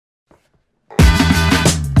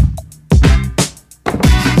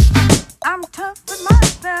I'm tough with my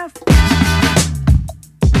stuff.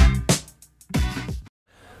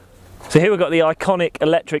 So here we've got the iconic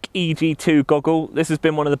electric EG2 goggle. This has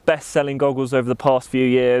been one of the best selling goggles over the past few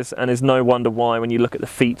years, and is no wonder why when you look at the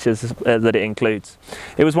features that it includes.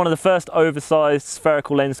 It was one of the first oversized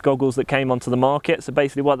spherical lens goggles that came onto the market. So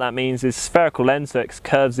basically what that means is spherical lens, so it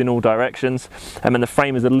curves in all directions, and the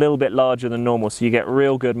frame is a little bit larger than normal, so you get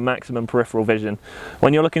real good maximum peripheral vision.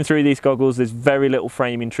 When you're looking through these goggles, there's very little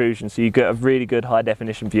frame intrusion, so you get a really good high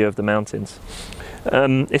definition view of the mountains.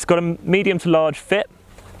 It's got a medium to large fit.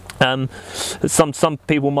 Some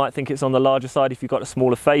people might think it's on the larger side if you've got a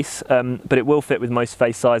smaller face, but it will fit with most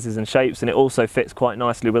face sizes and shapes, and it also fits quite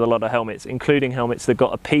nicely with a lot of helmets, including helmets that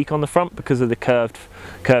got a peak on the front because of the curved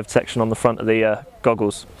section on the front of the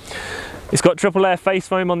goggles. It's got triple layer face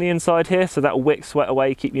foam on the inside here, so that will wick sweat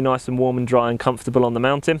away, keep you nice and warm and dry and comfortable on the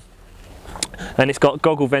mountain. And it's got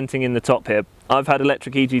goggle venting in the top here. I've had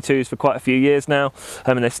electric EG2s for quite a few years now,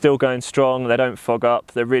 and they're still going strong. They don't fog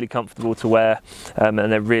up, they're really comfortable to wear, and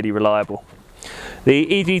they're really reliable. The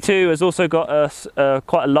EG2 has also got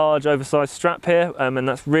quite a large oversized strap here, and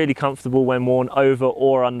that's really comfortable when worn over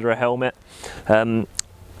or under a helmet.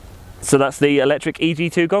 So that's the electric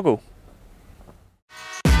EG2 goggle.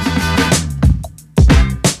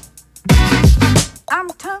 I'm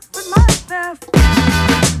tough with my stuff.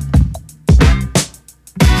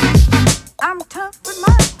 I'm tough with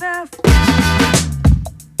my stuff.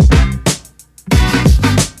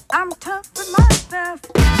 I'm tough with my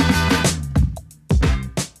stuff.